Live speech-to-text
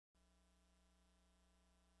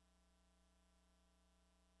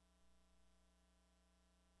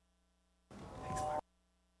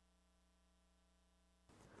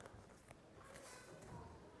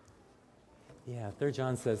Yeah, 3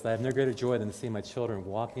 John says, I have no greater joy than to see my children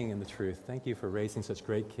walking in the truth. Thank you for raising such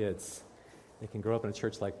great kids. They can grow up in a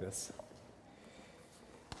church like this.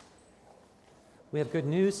 We have good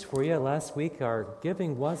news for you. Last week, our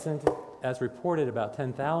giving wasn't, as reported, about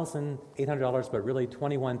 $10,800, but really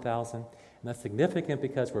 $21,000. And that's significant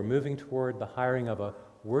because we're moving toward the hiring of a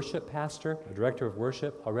worship pastor, a director of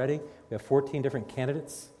worship already. We have 14 different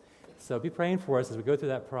candidates. So be praying for us as we go through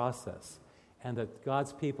that process, and that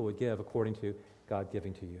God's people would give according to God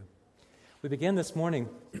giving to you. We begin this morning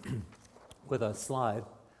with a slide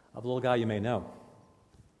of a little guy you may know.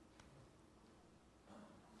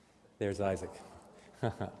 There's Isaac.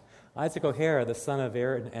 Isaac O'Hara, the son of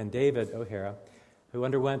Aaron and David O'Hara, who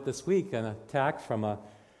underwent this week an attack from a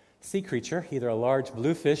sea creature, either a large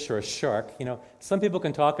bluefish or a shark. You know, some people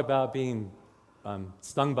can talk about being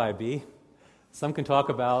stung by a bee. Some can talk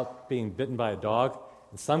about being bitten by a dog.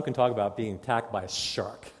 And some can talk about being attacked by a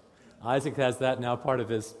shark. Isaac has that now part of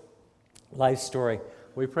his life story.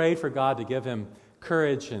 We prayed for God to give him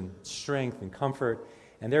courage and strength and comfort.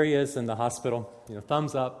 And there he is in the hospital,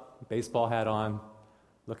 thumbs up, baseball hat on,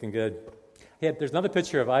 looking good. There's another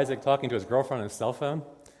picture of Isaac talking to his girlfriend on his cell phone.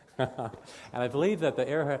 And I believe that the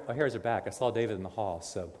O'Haras are back. I saw David in the hall.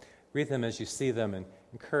 So greet them as you see them and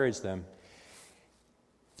encourage them.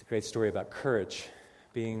 It's a great story about courage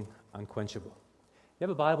being unquenchable. If you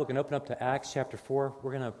have a Bible, you can open up to Acts chapter 4. We're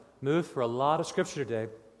going to move through a lot of Scripture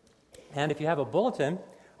today. And if you have a bulletin,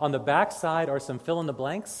 on the back side are some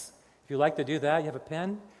fill-in-the-blanks. If you like to do that, you have a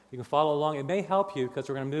pen, you can follow along. It may help you because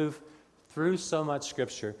we're going to move through so much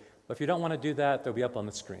Scripture. But if you don't want to do that, they'll be up on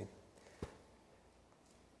the screen.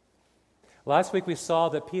 Last week we saw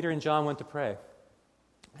that Peter and John went to pray.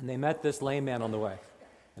 And they met this lame man on the way.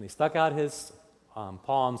 And he stuck out his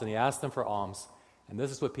palms and he asked them for alms. And this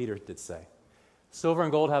is what Peter did say. Silver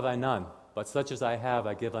and gold have I none, but such as I have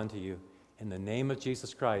I give unto you. In the name of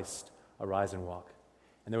Jesus Christ, arise and walk.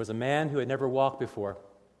 And there was a man who had never walked before,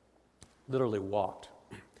 literally walked.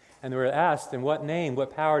 And they were asked, in what name,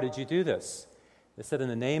 what power did you do this? They said, in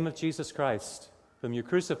the name of Jesus Christ, whom you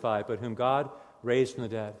crucified, but whom God raised from the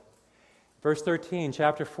dead. Verse 13,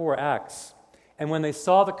 chapter 4, Acts. And when they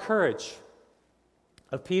saw the courage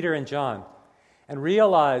of Peter and John and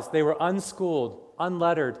realized they were unschooled,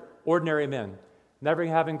 unlettered, ordinary men, never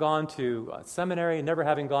having gone to seminary, never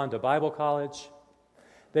having gone to Bible college,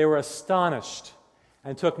 they were astonished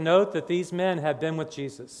and took note that these men had been with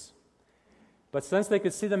Jesus. But since they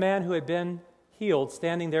could see the man who had been healed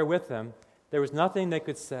standing there with them, there was nothing they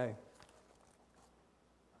could say.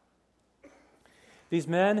 These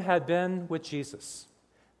men had been with Jesus.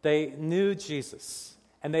 They knew Jesus,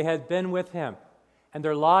 and they had been with him. And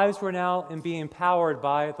their lives were now being empowered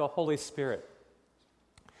by the Holy Spirit.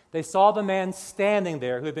 They saw the man standing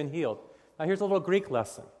there who had been healed. Now here's a little Greek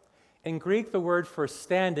lesson. In Greek, the word for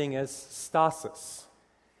standing is stasis.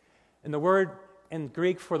 And the word in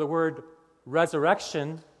Greek for the word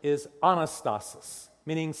resurrection is anastasis,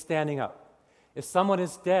 meaning standing up. If someone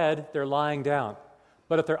is dead, they're lying down.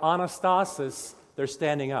 But if they're anastasis, they're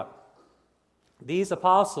standing up. These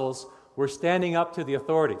apostles were standing up to the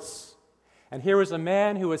authorities. And here was a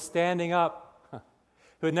man who was standing up,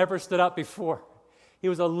 who had never stood up before. He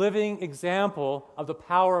was a living example of the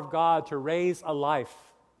power of God to raise a life.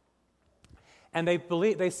 And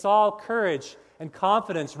they saw courage and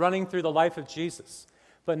confidence running through the life of Jesus.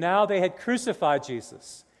 But now they had crucified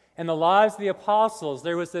Jesus. In the lives of the apostles,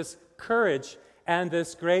 there was this courage and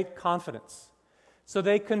this great confidence. So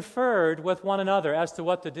they conferred with one another as to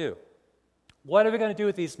what to do. What are we going to do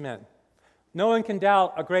with these men? No one can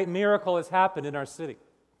doubt a great miracle has happened in our city.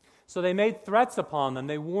 So they made threats upon them.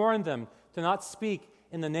 They warned them to not speak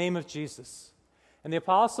in the name of Jesus. And the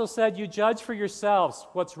apostles said, you judge for yourselves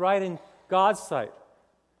what's right in God's sight.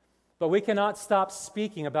 But we cannot stop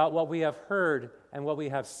speaking about what we have heard and what we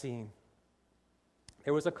have seen.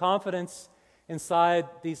 There was a confidence inside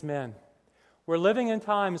these men. We're living in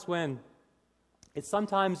times when it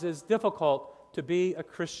sometimes is difficult to be a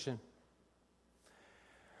Christian.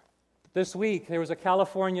 This week, there was a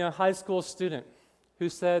California high school student who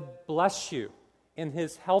said, bless you, in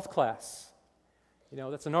his health class.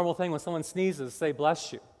 That's a normal thing when someone sneezes, say,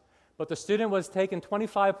 bless you. But the student was taken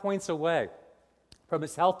 25 points away from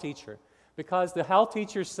his health teacher because the health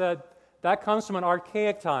teacher said that comes from an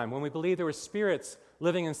archaic time when we believed there were spirits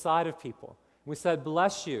living inside of people. We said,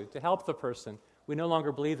 bless you, to help the person. We no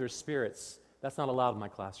longer believe there's spirits. That's not allowed in my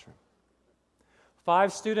classroom.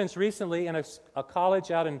 5 students recently in a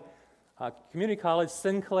college out in community college,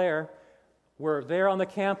 Sinclair, were there on the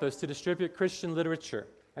campus to distribute Christian literature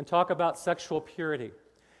and talk about sexual purity.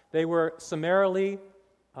 They were summarily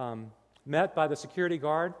met by the security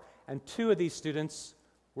guard, and 2 of these students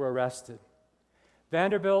were arrested.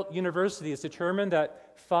 Vanderbilt University has determined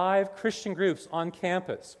that 5 Christian groups on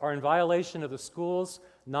campus are in violation of the school's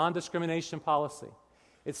non-discrimination policy.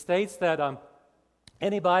 It states that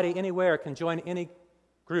anybody, anywhere, can join any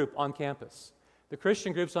group on campus. The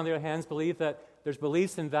Christian groups, on the other hand, believe that there's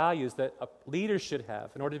beliefs and values that a leader should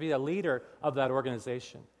have in order to be a leader of that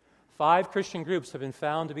organization. 5 Christian groups have been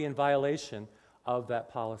found to be in violation of that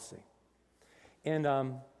policy.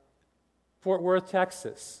 In Fort Worth,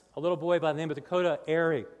 Texas, a little boy by the name of Dakota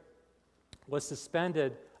Airy was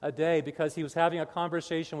suspended a day because he was having a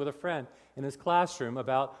conversation with a friend in his classroom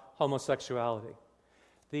about homosexuality.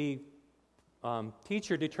 The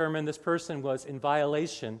teacher determined this person was in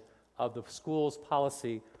violation of the school's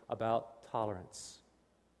policy about tolerance.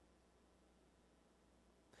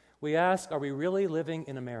 We ask, are we really living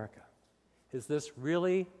in America? Is this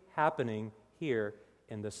really happening here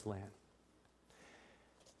in this land?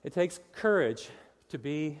 It takes courage to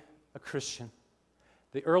be a Christian.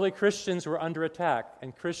 The early Christians were under attack,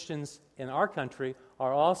 and Christians in our country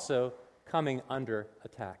are also coming under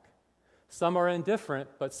attack. Some are indifferent,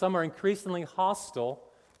 but some are increasingly hostile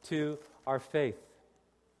to our faith.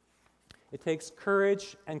 It takes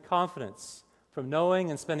courage and confidence from knowing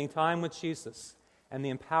and spending time with Jesus and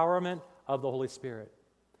the empowerment of the Holy Spirit.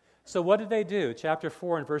 So what did they do? Chapter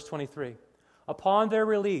 4 and verse 23. Upon their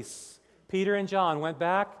release, Peter and John went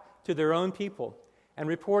back to their own people and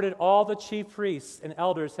reported all the chief priests and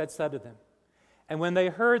elders had said to them. And when they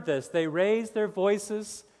heard this, they raised their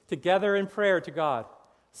voices together in prayer to God.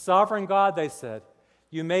 Sovereign God, they said,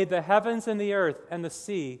 you made the heavens and the earth and the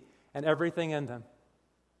sea and everything in them.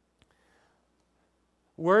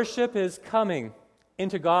 Worship is coming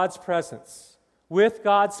into God's presence with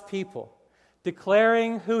God's people,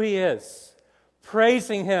 declaring who He is,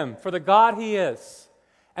 praising Him for the God He is,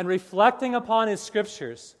 and reflecting upon His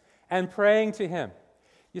Scriptures and praying to Him.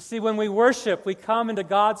 You see, when we worship, we come into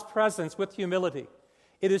God's presence with humility.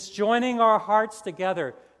 It is joining our hearts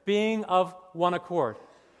together, being of one accord.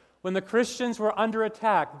 When the Christians were under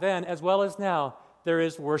attack then, as well as now, there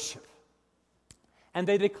is worship. And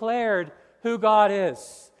they declared who God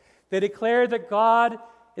is. They declared that God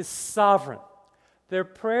is sovereign. Their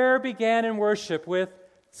prayer began in worship with,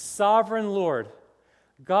 Sovereign Lord,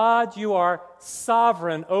 God, you are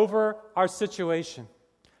sovereign over our situation.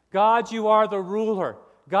 God, you are the ruler.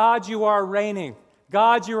 God, you are reigning.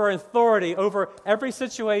 God, you are authority over every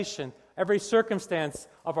situation, every circumstance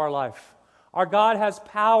of our life. Our God has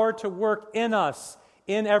power to work in us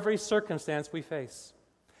in every circumstance we face.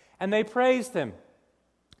 And they praised Him.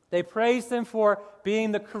 They praised Him for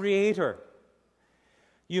being the Creator.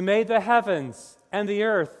 You made the heavens and the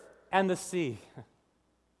earth and the sea.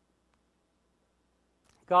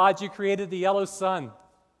 God, you created the yellow sun.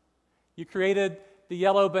 You created the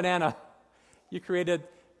yellow banana. You created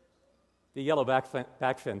the yellow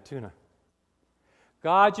backfin tuna.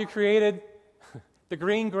 God, you created the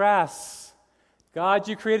green grass. God,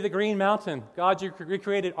 you created the green mountain. God, you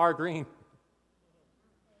recreated our green.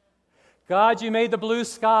 God, you made the blue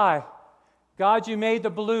sky. God, you made the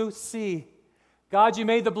blue sea. God, you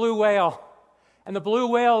made the blue whale. And the blue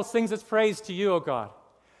whale sings its praise to you, O God.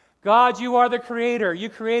 God, you are the Creator. You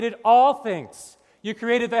created all things. You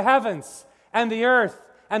created the heavens and the earth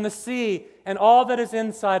and the sea and all that is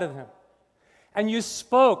inside of them. And you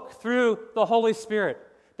spoke through the Holy Spirit.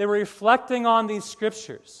 They were reflecting on these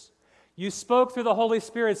scriptures. You spoke through the Holy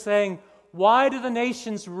Spirit saying, why do the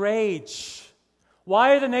nations rage?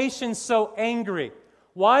 Why are the nations so angry?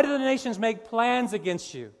 Why do the nations make plans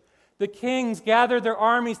against you? The kings gathered their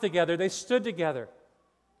armies together. They stood together.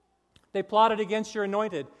 They plotted against your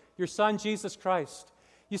anointed, your Son, Jesus Christ.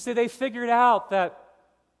 You see, they figured out that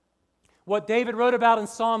what David wrote about in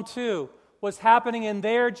Psalm 2 was happening in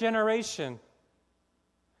their generation.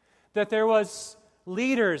 That there was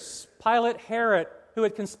leaders, Pilate, Herod, who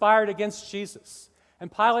had conspired against Jesus.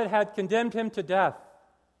 And Pilate had condemned him to death.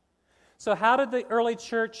 So how did the early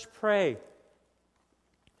church pray?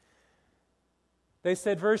 They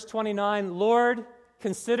said, verse 29, Lord,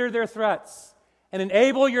 consider their threats and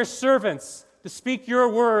enable your servants to speak your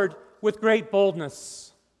word with great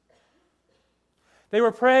boldness. They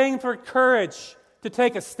were praying for courage to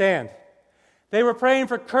take a stand. They were praying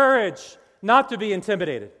for courage not to be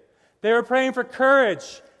intimidated. They were praying for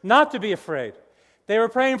courage not to be afraid. They were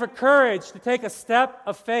praying for courage to take a step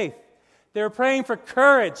of faith. They were praying for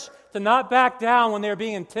courage to not back down when they were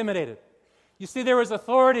being intimidated. You see, there was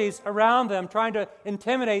authorities around them trying to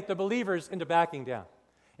intimidate the believers into backing down,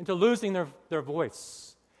 into losing their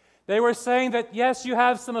voice. They were saying that, yes, you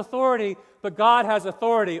have some authority, but God has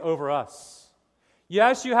authority over us.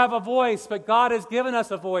 Yes, you have a voice, but God has given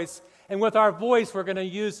us a voice, And with our voice, we're going to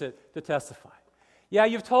use it to testify. Yeah,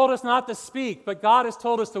 you've told us not to speak, but God has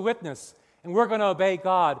told us to witness, and we're going to obey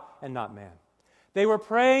God and not man. They were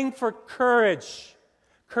praying for courage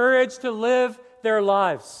to live their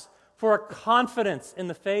lives, for a confidence in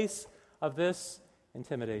the face of this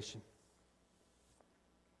intimidation.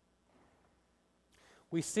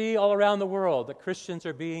 We see all around the world that Christians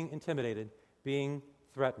are being intimidated, being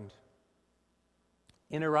threatened.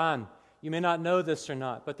 In Iran, you may not know this or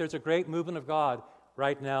not, but there's a great movement of God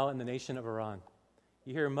right now in the nation of Iran.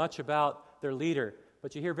 You hear much about their leader,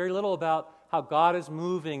 but you hear very little about how God is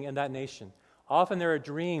moving in that nation. Often there are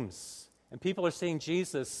dreams, and people are seeing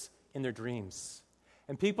Jesus in their dreams.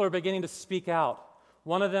 And people are beginning to speak out.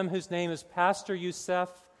 One of them, whose name is Pastor Youssef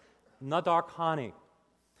Nadarkhani,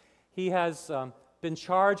 he has been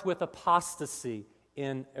charged with apostasy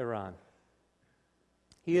in Iran.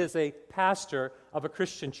 He is a pastor of a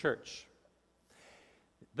Christian church.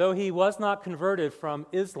 Though he was not converted from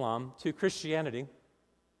Islam to Christianity,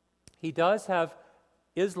 he does have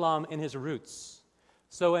Islam in his roots.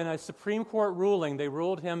 So in a Supreme Court ruling, they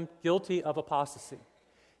ruled him guilty of apostasy.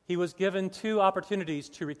 He was given 2 opportunities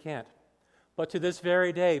to recant. But to this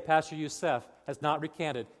very day, Pastor Youssef has not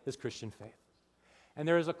recanted his Christian faith. And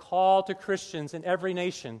there is a call to Christians in every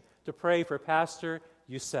nation to pray for Pastor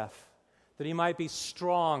Youssef, that he might be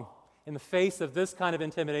strong in the face of this kind of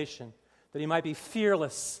intimidation, that he might be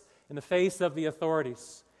fearless in the face of the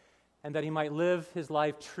authorities, and that he might live his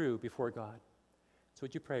life true before God. So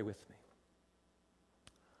would you pray with me?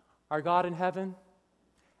 Our God in heaven,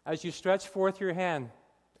 as you stretched forth your hand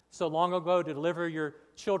so long ago to deliver your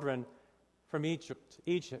children from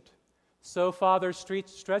Egypt, so, Father,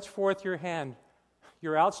 stretch forth your hand,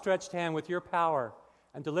 your outstretched hand with your power,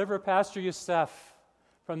 and deliver Pastor Youssef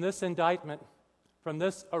from this indictment, from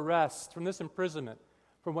this arrest, from this imprisonment,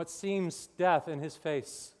 from what seems death in his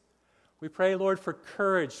face. We pray, Lord, for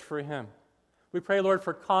courage for him. We pray, Lord,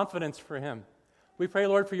 for confidence for him. We pray,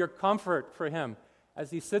 Lord, for your comfort for him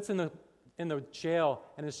as he sits in the jail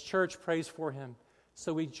and his church prays for him.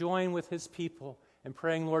 So we join with his people in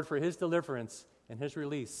praying, Lord, for his deliverance and his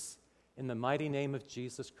release in the mighty name of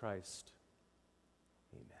Jesus Christ.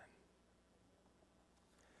 Amen.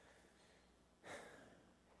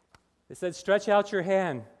 It said, stretch out your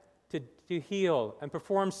hand to heal and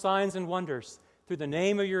perform signs and wonders through the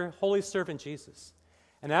name of your holy servant Jesus.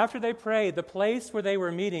 And after they prayed, the place where they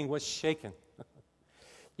were meeting was shaken.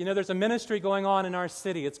 You know, there's a ministry going on in our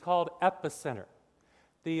city. It's called Epicenter.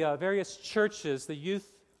 The various churches, the youth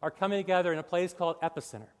are coming together in a place called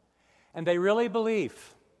Epicenter. And they really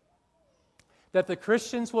believe that the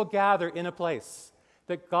Christians will gather in a place,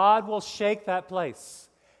 that God will shake that place.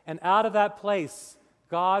 And out of that place,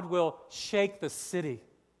 God will shake the city.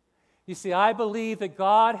 You see, I believe that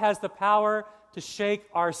God has the power to shake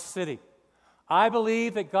our city. I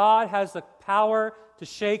believe that God has the power to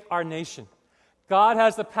shake our nation. God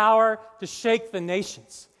has the power to shake the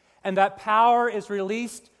nations. And that power is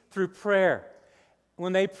released through prayer.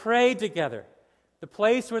 When they prayed together, the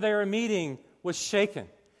place where they were meeting was shaken.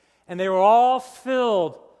 And they were all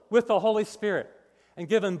filled with the Holy Spirit and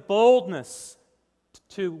given boldness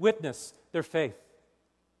to witness their faith.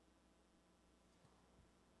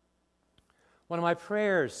 One of my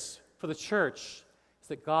prayers for the church is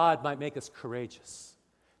that God might make us courageous,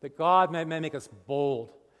 that God might make us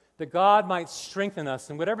bold, that God might strengthen us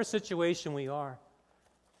in whatever situation we are.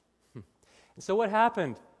 And so what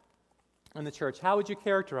happened in the church? How would you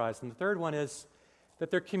characterize them? The third one is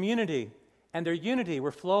that their community and their unity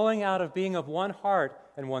were flowing out of being of one heart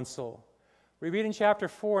and one soul. We read in chapter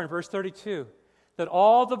 4 and verse 32 that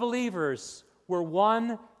all the believers were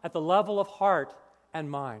one at the level of heart and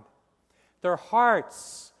mind. Their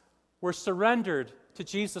hearts were surrendered to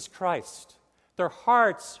Jesus Christ. Their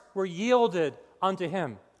hearts were yielded unto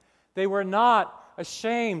Him. They were not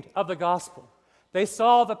ashamed of the gospel. They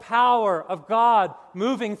saw the power of God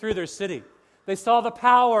moving through their city. They saw the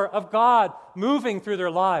power of God moving through their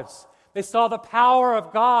lives. They saw the power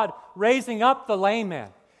of God raising up the lame man.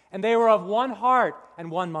 And they were of one heart and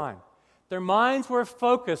one mind. Their minds were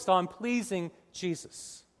focused on pleasing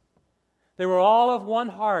Jesus. They were all of one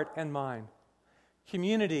heart and mind.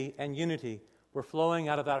 Community and unity were flowing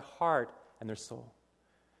out of that heart and their soul.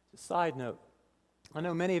 Side note, I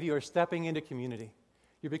know many of you are stepping into community.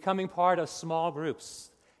 You're becoming part of small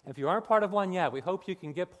groups. And if you aren't part of one yet, we hope you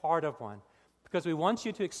can get part of one, because we want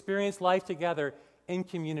you to experience life together in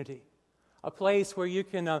community, a place where you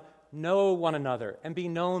can know one another and be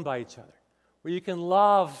known by each other, where you can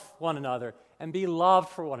love one another and be loved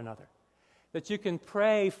for one another, that you can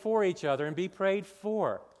pray for each other and be prayed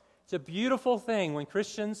for. It's a beautiful thing when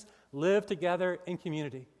Christians live together in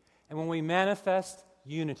community. and when we manifest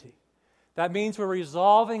unity. That means we're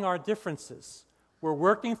resolving our differences. We're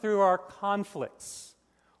working through our conflicts.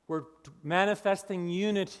 We're manifesting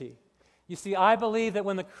unity. You see, I believe that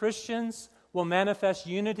when the Christians will manifest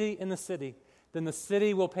unity in the city, then the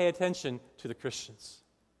city will pay attention to the Christians.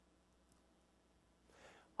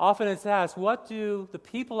 Often it's asked, what do the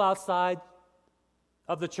people outside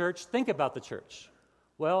of the church think about the church?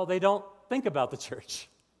 Well, they don't think about the church.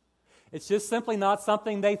 It's just simply not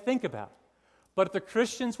something they think about. But if the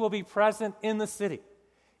Christians will be present in the city,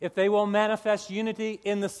 if they will manifest unity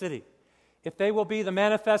in the city, if they will be the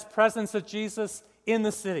manifest presence of Jesus in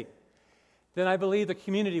the city, then I believe the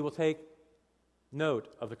community will take note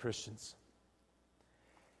of the Christians.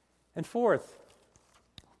 And fourth,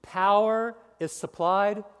 power is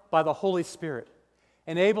supplied by the Holy Spirit,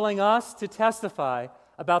 enabling us to testify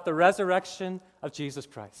about the resurrection of Jesus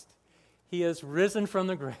Christ. He is risen from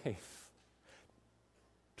the grave,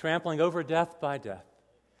 trampling over death by death.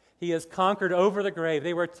 He has conquered over the grave.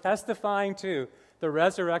 They were testifying to the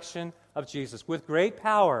resurrection of Jesus. With great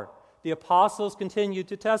power, the apostles continued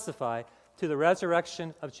to testify to the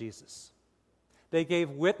resurrection of Jesus. They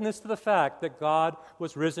gave witness to the fact that God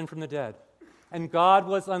was risen from the dead, and God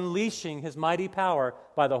was unleashing his mighty power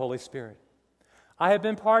by the Holy Spirit. I have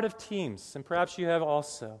been part of teams, and perhaps you have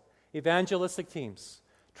also, evangelistic teams,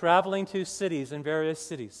 traveling to cities in various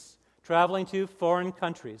cities, traveling to foreign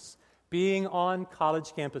countries, being on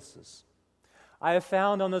college campuses. I have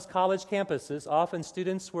found on those college campuses, often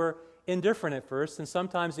students were indifferent at first, and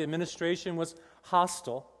sometimes the administration was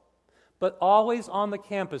hostile. But always on the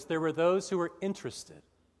campus, there were those who were interested.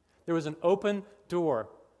 There was an open door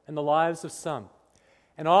in the lives of some.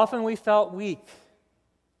 And often we felt weak.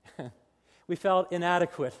 We felt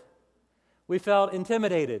inadequate. We felt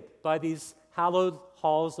intimidated by these hallowed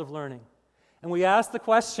halls of learning. And we asked the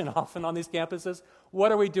question often on these campuses,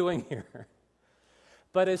 what are we doing here?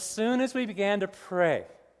 But as soon as we began to pray,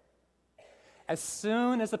 as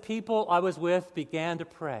soon as the people I was with began to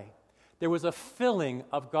pray, there was a filling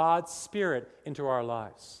of God's Spirit into our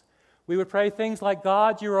lives. We would pray things like,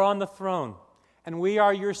 God, you are on the throne, and we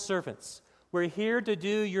are your servants. We're here to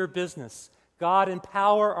do your business. God,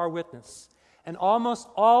 empower our witness. And almost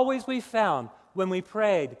always we found, when we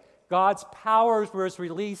prayed, God's power was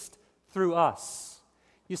released through us.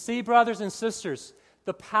 You see, brothers and sisters,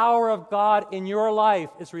 the power of God in your life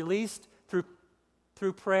is released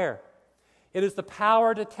through prayer. It is the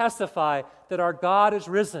power to testify that our God is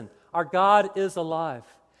risen, our God is alive.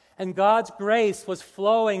 And God's grace was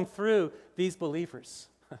flowing through these believers.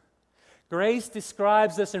 Grace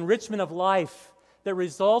describes this enrichment of life that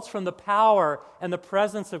results from the power and the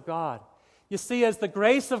presence of God. You see, as the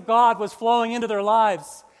grace of God was flowing into their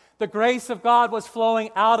lives, the grace of God was flowing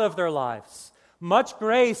out of their lives. Much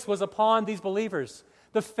grace was upon these believers.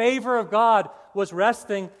 The favor of God was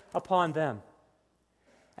resting upon them.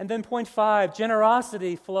 And then point 5,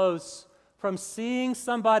 generosity flows from seeing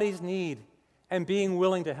somebody's need and being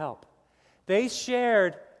willing to help. They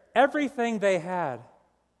shared everything they had.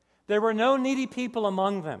 There were no needy people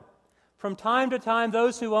among them. From time to time,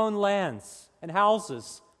 those who owned lands and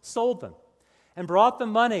houses sold them and brought the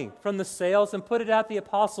money from the sales and put it at the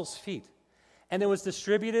apostles' feet. And it was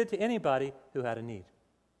distributed to anybody who had a need.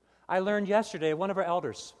 I learned yesterday, one of our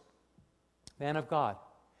elders, man of God,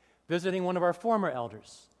 visiting one of our former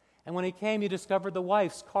elders. And when he came, he discovered the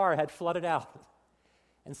wife's car had flooded out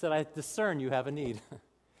and said, I discern you have a need.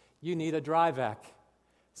 You need a dry vac.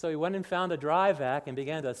 So he went and found a dry vac and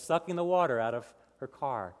began to sucking the water out of her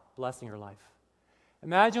car, blessing her life.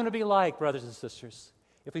 Imagine what it would be like, brothers and sisters,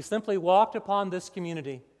 if we simply walked upon this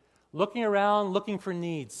community, looking around, looking for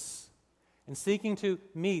needs, and seeking to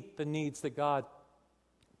meet the needs that God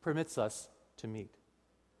permits us to meet.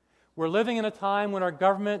 We're living in a time when our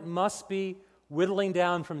government must be whittling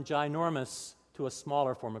down from ginormous to a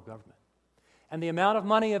smaller form of government. And the amount of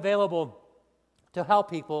money available to help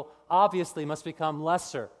people obviously must become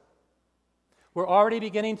lesser. We're already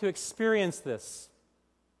beginning to experience this,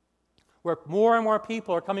 where more and more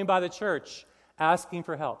people are coming by the church asking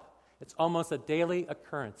for help. It's almost a daily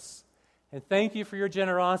occurrence. And thank you for your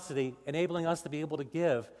generosity, enabling us to be able to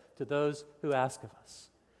give to those who ask of us.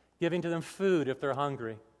 Giving to them food if they're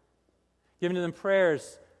hungry. Giving to them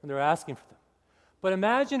prayers when they're asking for them. But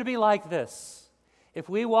imagine to be like this. If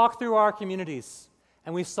we walked through our communities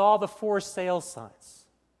and we saw the for sale signs,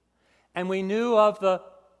 and we knew of the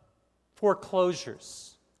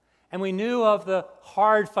foreclosures, and we knew of the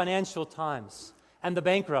hard financial times and the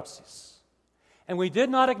bankruptcies, and we did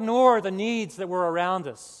not ignore the needs that were around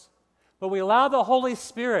us, but we allowed the Holy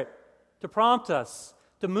Spirit to prompt us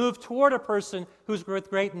to move toward a person who's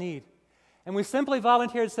with great need. And we simply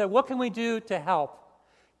volunteered and said, what can we do to help?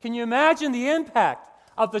 Can you imagine the impact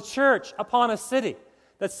of the church upon a city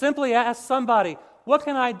that simply asked somebody, what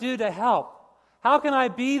can I do to help? How can I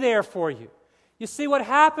be there for you? You see, what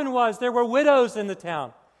happened was there were widows in the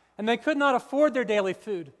town, and they could not afford their daily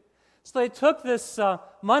food. So they took this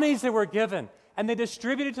monies that were given, and they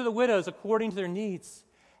distributed to the widows according to their needs.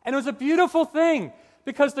 And it was a beautiful thing,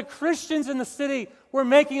 because the Christians in the city were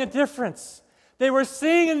making a difference. They were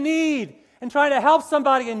seeing a need and trying to help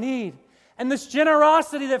somebody in need. And this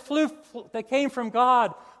generosity that came from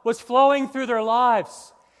God was flowing through their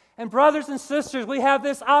lives. And brothers and sisters, we have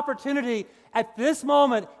this opportunity at this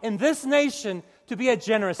moment in this nation to be a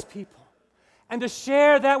generous people and to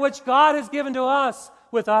share that which God has given to us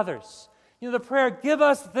with others. You know, the prayer, give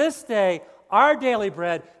us this day our daily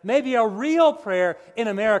bread, may be a real prayer in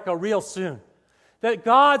America real soon. That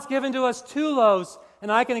God's given to us 2 loaves,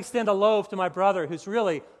 and I can extend a loaf to my brother who's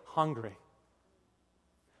really hungry.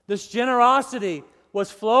 This generosity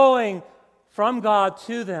was flowing from God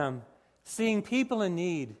to them, seeing people in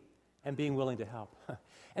need and being willing to help.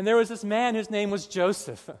 And there was this man whose name was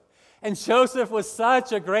Joseph. And Joseph was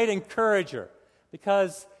such a great encourager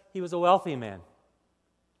because he was a wealthy man.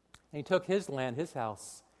 And he took his land, his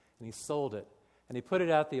house, and he sold it, and he put it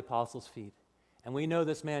at the apostles' feet. And we know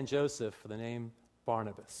this man Joseph for the name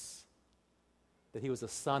Barnabas, that he was a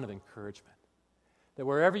son of encouragement. That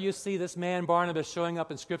wherever you see this man Barnabas showing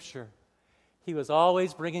up in Scripture, he was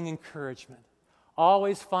always bringing encouragement,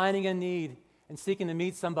 always finding a need and seeking to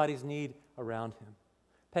meet somebody's need around him,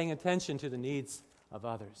 paying attention to the needs of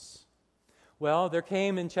others. Well, there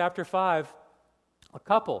came in chapter 5 a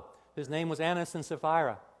couple. His name was Annas and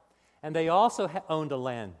Sapphira. And they also owned a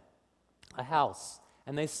land, a house,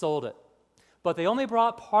 and they sold it. But they only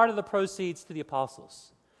brought part of the proceeds to the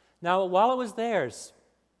apostles. Now, while it was theirs,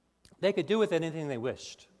 they could do with it anything they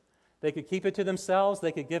wished. They could keep it to themselves.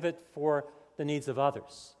 They could give it for the needs of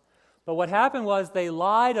others. But what happened was they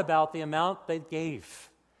lied about the amount they gave.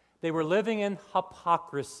 They were living in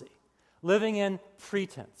hypocrisy, living in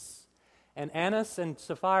pretense. And Annas and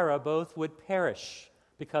Sapphira both would perish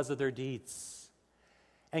because of their deeds.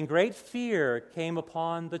 And great fear came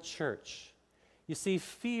upon the church. You see,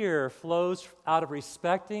 fear flows out of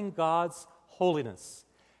respecting God's holiness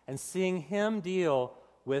and seeing Him deal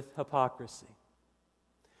with hypocrisy.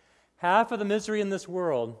 Half of the misery in this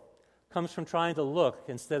world comes from trying to look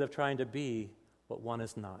instead of trying to be what one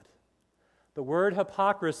is not. The word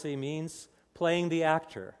hypocrisy means playing the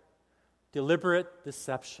actor, deliberate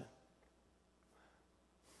deception.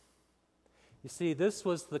 You see, this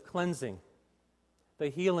was the cleansing, the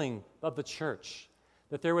healing of the church,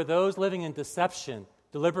 that there were those living in deception,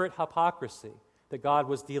 deliberate hypocrisy that God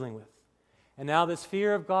was dealing with. And now this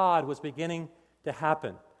fear of God was beginning to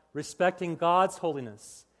happen, respecting God's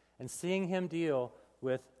holiness and seeing Him deal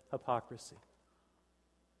with hypocrisy.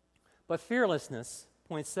 But fearlessness,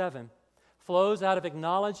 point 7, flows out of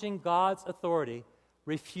acknowledging God's authority,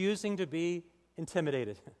 refusing to be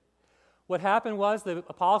intimidated. What happened was the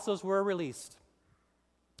apostles were released,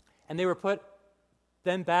 and they were put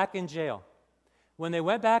then back in jail. When they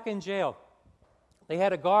went back in jail, they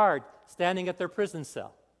had a guard standing at their prison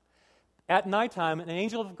cell. At nighttime, an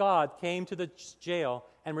angel of God came to the jail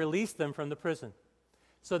and released them from the prison.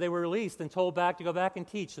 So they were released and told to go back and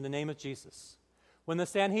teach in the name of Jesus. When the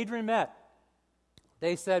Sanhedrin met,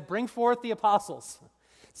 they said, "Bring forth the apostles."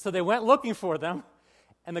 So they went looking for them,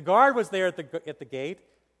 and the guard was there at the gate,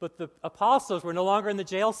 but the apostles were no longer in the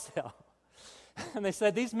jail cell. And they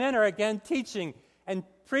said, "These men are again teaching and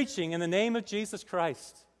preaching in the name of Jesus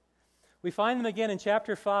Christ." We find them again in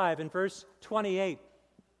chapter 5 in verse 28.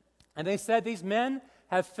 And they said, "These men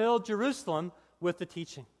have filled Jerusalem with the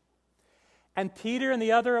teaching." And Peter and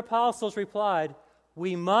the other apostles replied,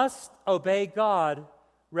 "We must obey God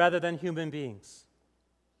rather than human beings."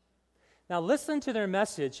 Now listen to their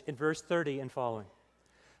message in verse 30 and following.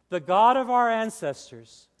 "The God of our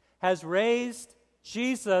ancestors has raised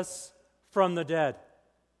Jesus from the dead."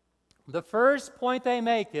 The first point they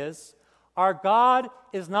make is, our God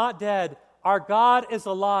is not dead. Our God is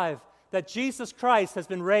alive. That Jesus Christ has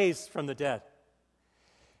been raised from the dead.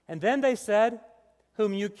 And then they said,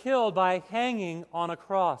 "Whom you killed by hanging on a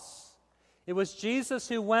cross." It was Jesus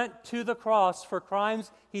who went to the cross for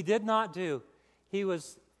crimes He did not do.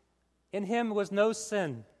 In Him was no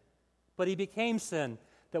sin, but He became sin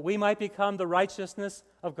that we might become the righteousness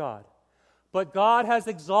of God. But God has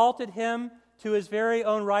exalted Him to His very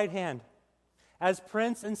own right hand as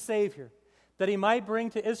Prince and Savior, that He might bring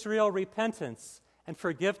to Israel repentance and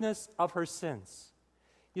forgiveness of her sins.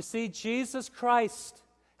 You see, Jesus Christ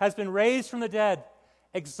has been raised from the dead,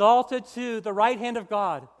 exalted to the right hand of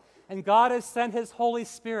God, And God has sent His Holy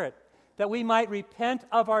Spirit that we might repent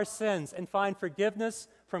of our sins and find forgiveness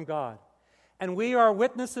from God. And we are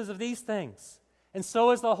witnesses of these things. And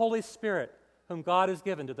so is the Holy Spirit, whom God has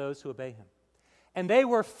given to those who obey Him. And they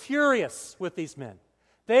were furious with these men.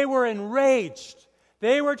 They were enraged.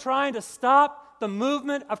 They were trying to stop the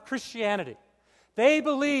movement of Christianity. They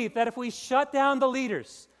believed that if we shut down the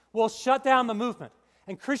leaders, we'll shut down the movement,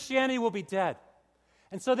 and Christianity will be dead.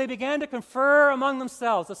 And so they began to confer among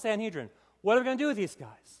themselves, the Sanhedrin, what are we going to do with these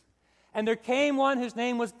guys? And there came one whose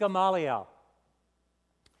name was Gamaliel.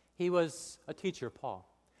 He was a teacher of Paul.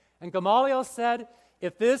 And Gamaliel said,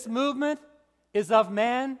 if this movement is of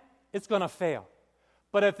man, it's going to fail.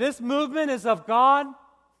 But if this movement is of God,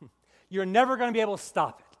 you're never going to be able to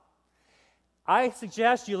stop it. I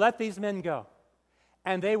suggest you let these men go.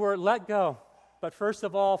 And they were let go, but first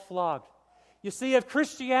of all, flogged. You see, if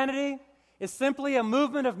Christianity is simply a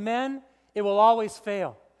movement of men, it will always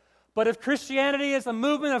fail. But if Christianity is a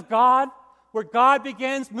movement of God, where God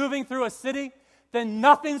begins moving through a city, then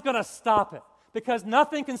nothing's going to stop it, because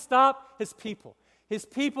nothing can stop His people. His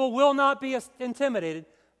people will not be intimidated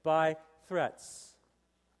by threats.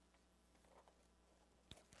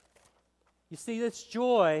 You see, this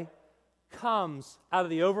joy comes out of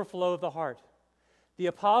the overflow of the heart. The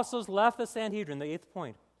apostles left the Sanhedrin, the 8th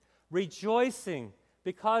point, rejoicing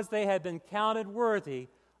because they had been counted worthy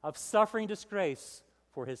of suffering disgrace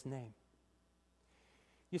for His name.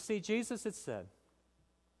 You see, Jesus had said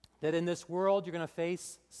that in this world you're going to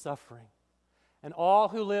face suffering. And all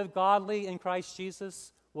who live godly in Christ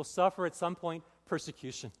Jesus will suffer at some point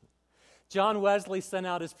persecution. John Wesley sent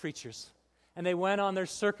out his preachers, and they went on their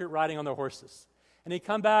circuit riding on their horses. And he'd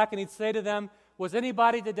come back and he'd say to them, was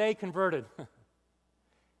anybody today converted?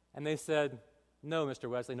 And they said, no, Mr.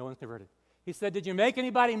 Wesley, no one's converted. He said, did you make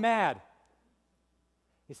anybody mad?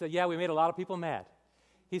 He said, yeah, we made a lot of people mad.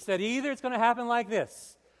 He said, either it's going to happen like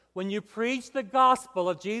this. When you preach the gospel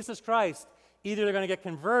of Jesus Christ, either they're going to get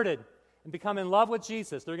converted and become in love with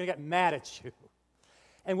Jesus, they're going to get mad at you.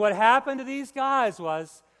 And what happened to these guys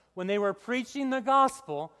was, when they were preaching the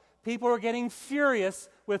gospel, people were getting furious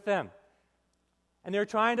with them. And they were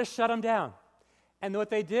trying to shut them down. And what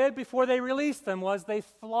they did before they released them was they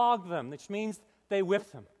flogged them, which means they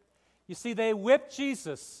whipped them. You see, they whipped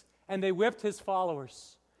Jesus and they whipped His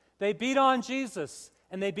followers. They beat on Jesus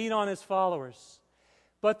and they beat on His followers.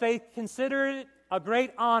 But they considered it a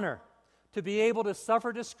great honor to be able to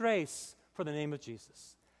suffer disgrace for the name of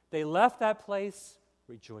Jesus. They left that place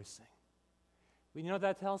rejoicing. You know what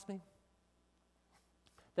that tells me?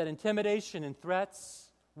 That intimidation and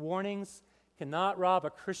threats, warnings, cannot rob a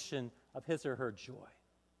Christian of his or her joy.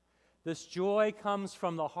 This joy comes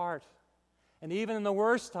from the heart. And even in the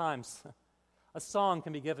worst times, a song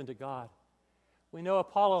can be given to God. We know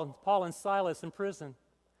of Paul and Silas in prison,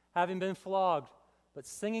 having been flogged, but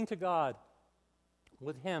singing to God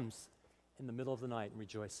with hymns in the middle of the night and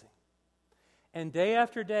rejoicing. And day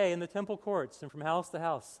after day in the temple courts and from house to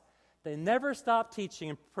house, they never stopped teaching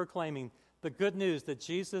and proclaiming the good news that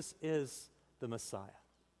Jesus is the Messiah.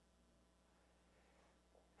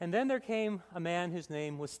 And then there came a man whose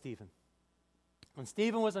name was Stephen. And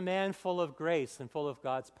Stephen was a man full of grace and full of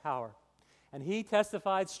God's power. And he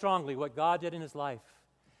testified strongly what God did in his life.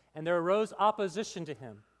 And there arose opposition to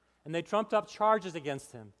him. And they trumped up charges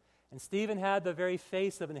against him. And Stephen had the very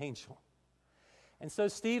face of an angel. And so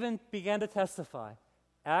Stephen began to testify.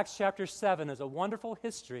 Acts chapter 7 is a wonderful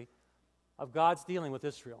history of God's dealing with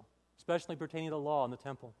Israel, especially pertaining to the law and the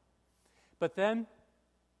temple. But then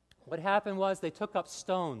what happened was they took up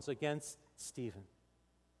stones against Stephen.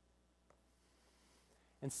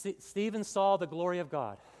 And Stephen saw the glory of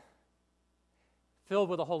God, filled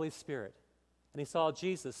with the Holy Spirit, and he saw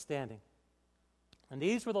Jesus standing. And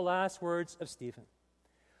these were the last words of Stephen.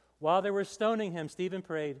 While they were stoning him, Stephen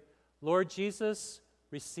prayed, Lord Jesus,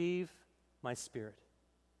 receive my spirit.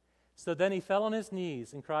 So then he fell on his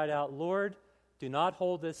knees and cried out, Lord, do not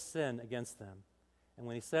hold this sin against them. And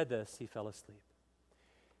when he said this, he fell asleep.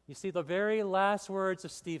 You see, the very last words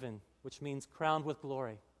of Stephen, which means crowned with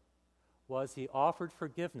glory, was he offered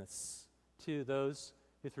forgiveness to those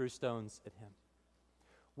who threw stones at him.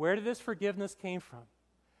 Where did this forgiveness came from?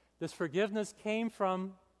 This forgiveness came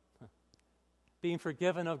from being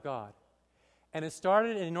forgiven of God. And it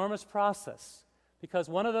started an enormous process, because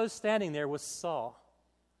one of those standing there was Saul.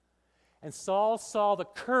 And Saul saw the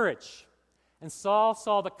courage, and Saul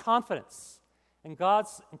saw the confidence, and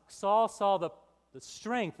Saul saw the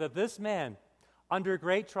strength of this man under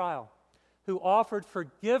great trial, who offered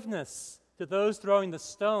forgiveness to those throwing the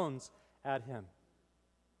stones at him.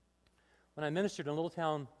 When I ministered in a little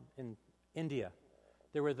town in India,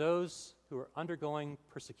 there were those who were undergoing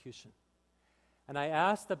persecution. And I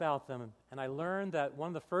asked about them, and I learned that one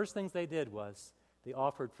of the first things they did was they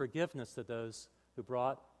offered forgiveness to those who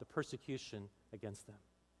brought the persecution against them.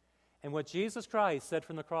 And what Jesus Christ said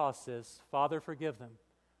from the cross is, Father, forgive them,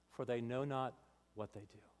 for they know not what they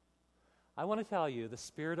do. I want to tell you, the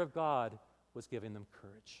Spirit of God was giving them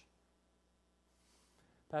courage.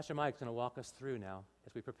 Pastor Mike's going to walk us through now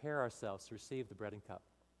as we prepare ourselves to receive the bread and cup.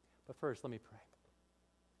 But first, let me pray.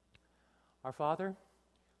 Our Father,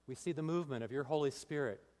 we see the movement of your Holy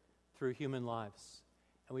Spirit through human lives.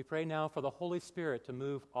 And we pray now for the Holy Spirit to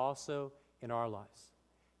move also in our lives,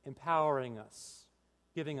 empowering us,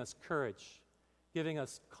 giving us courage, giving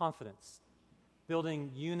us confidence,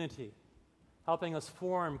 building unity, helping us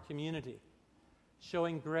form community,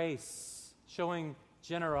 showing grace, showing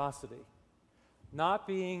generosity, not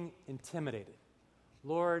being intimidated.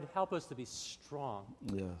 Lord, help us to be strong.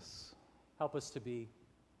 Yes. Help us to be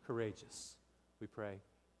courageous, we pray.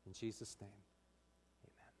 In Jesus' name,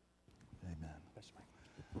 amen. Amen. Pastor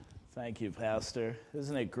Mike. Thank you, Pastor.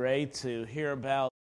 Isn't it great to hear about